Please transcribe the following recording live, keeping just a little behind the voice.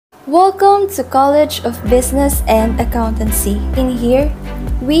Welcome to College of Business and Accountancy. In here,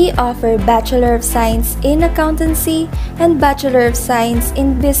 we offer Bachelor of Science in Accountancy and Bachelor of Science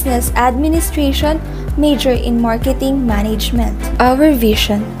in Business Administration, major in Marketing Management. Our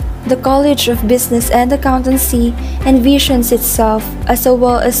vision: the College of Business and Accountancy envisions itself as a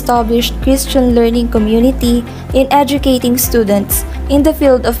well-established Christian learning community in educating students in the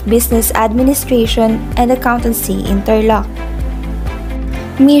field of business administration and accountancy in Tarlac.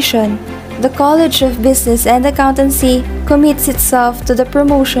 Mission: the College of Business and Accountancy commits itself to the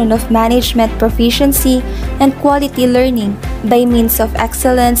promotion of management proficiency and quality learning by means of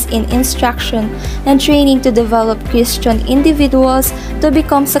excellence in instruction and training to develop Christian individuals to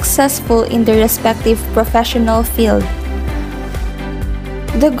become successful in their respective professional field.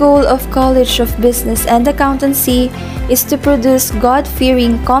 The goal of College of Business and Accountancy is to produce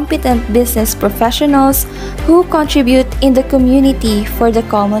God-fearing, competent business professionals who contribute in the community for the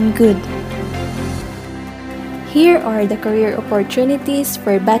common good. Here are the career opportunities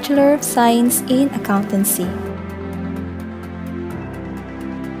for Bachelor of Science in Accountancy.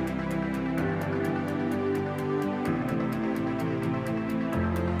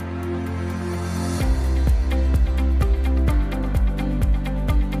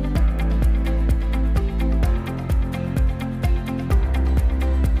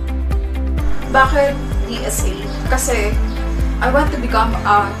 Bakit DSA? Kasi I want to become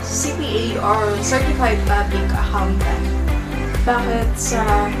a CPA or Certified Public Accountant. Bakit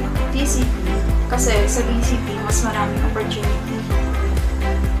sa DCT? Kasi sa DCT mas maraming opportunity.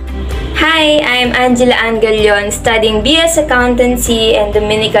 Hi, I'm Angela Angelion, studying BS Accountancy and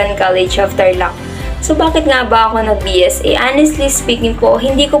Dominican College of Tarlac. So bakit nga ba ako nag-BSA? Honestly speaking po,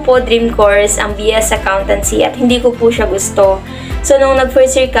 hindi ko po dream course ang BS Accountancy at hindi ko po siya gusto. So nung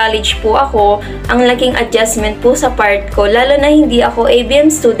nag-first year college po ako, ang laking adjustment po sa part ko, lalo na hindi ako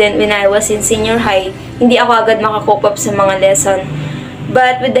ABM student when I was in senior high. Hindi ako agad makakope up sa mga lesson.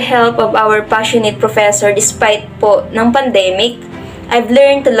 But with the help of our passionate professor, despite po ng pandemic, I've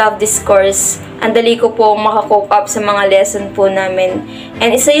learned to love this course. Ang dali ko po makakope up sa mga lesson po namin.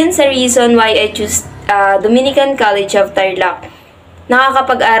 And isa yun sa reason why I choose Dominican College of Tarlac.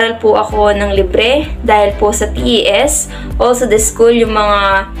 Nakakapag-aral po ako ng libre dahil po sa TES, also the school, yung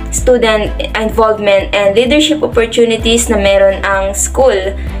mga student involvement and leadership opportunities na meron ang school.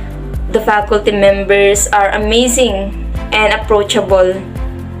 The faculty members are amazing and approachable.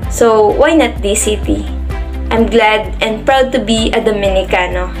 So, why not DCT? I'm glad and proud to be a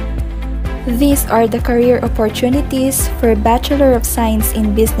Dominicano. These are the career opportunities for Bachelor of Science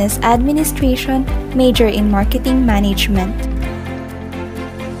in Business Administration, major in Marketing Management.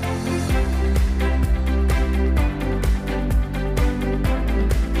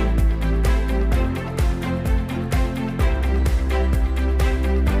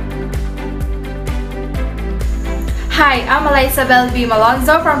 Hi, I'm Elizabeth B.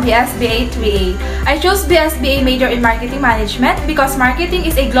 Malonzo from BSBA 3A. I chose BSBA major in Marketing Management because marketing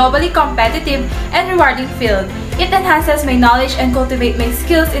is a globally competitive and rewarding field. It enhances my knowledge and cultivates my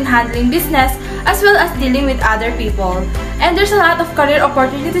skills in handling business as well as dealing with other people. And there's a lot of career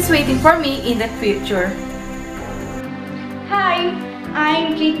opportunities waiting for me in the future. Hi,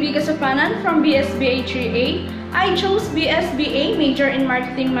 I'm Kate Vigasopanan from BSBA 3A. I chose BSBA major in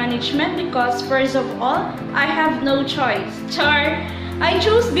Marketing Management because first of all, I have no choice. Char! I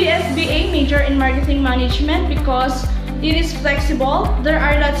chose BSBA major in Marketing Management because it is flexible. There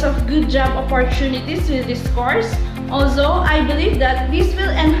are lots of good job opportunities with this course. Also, I believe that this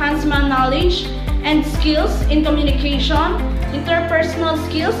will enhance my knowledge and skills in communication, interpersonal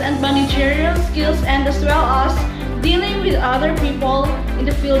skills and managerial skills, and as well as dealing with other people in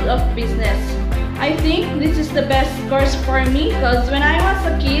the field of business. I think this is the best course for me because when I was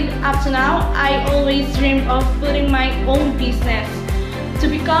a kid up to now, I always dreamed of putting my own business to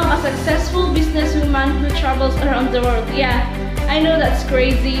become a successful businesswoman who travels around the world. Yeah, I know that's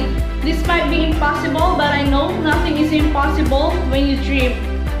crazy. This might be impossible, but I know nothing is impossible when you dream.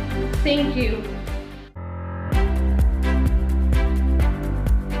 Thank you.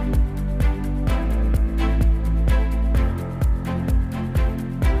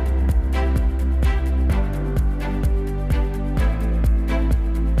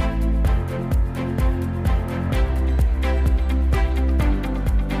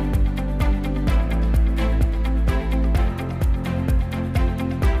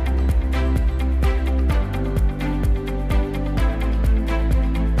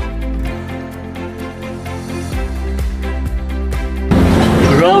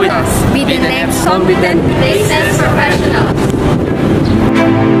 Grow with us. Be the next competent business professional.